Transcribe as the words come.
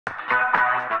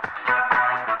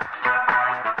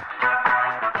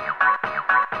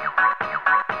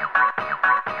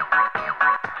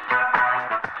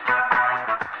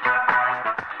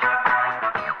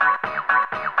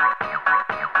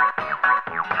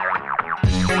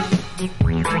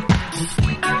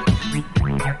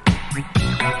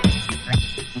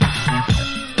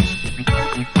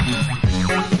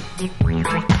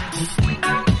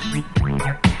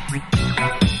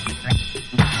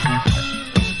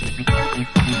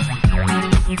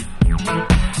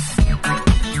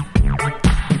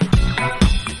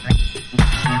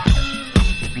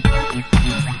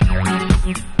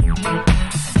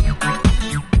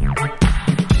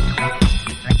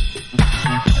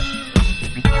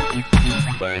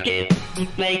Work it,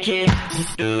 make it,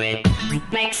 do it,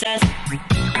 makes us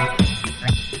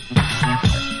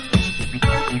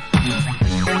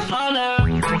harder,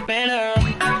 better,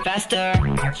 faster,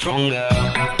 stronger.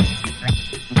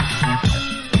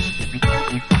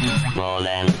 More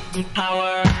than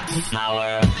power,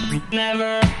 power,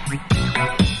 never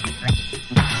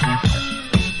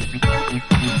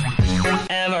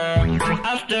ever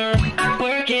after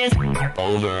work is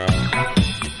over.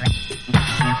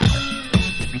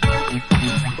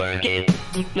 Work it,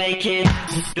 make it,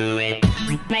 do it,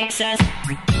 makes us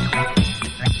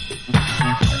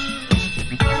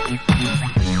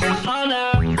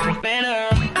harder, better,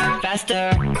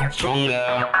 faster, stronger.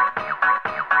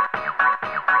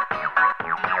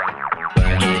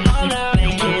 Work it harder,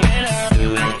 make it better,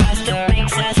 do it faster,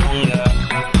 makes us stronger.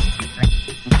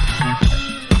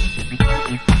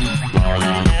 More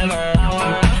than ever, hour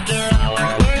after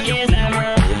hour, work is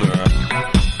never over.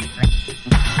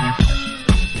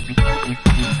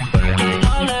 Work it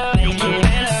harder, make it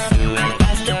better, do it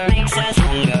faster, makes us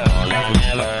stronger. More than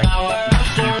ever, hour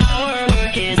after hour,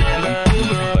 work is never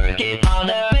over. Work it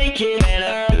harder, make it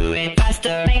better, do it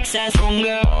faster, makes us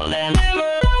stronger. More than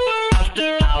ever, hour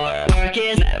after hour, work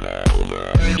is never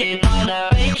over. Work it harder,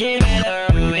 make it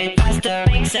better, do it faster,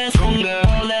 makes us stronger.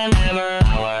 More than ever,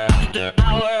 hour after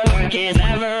hour, work is never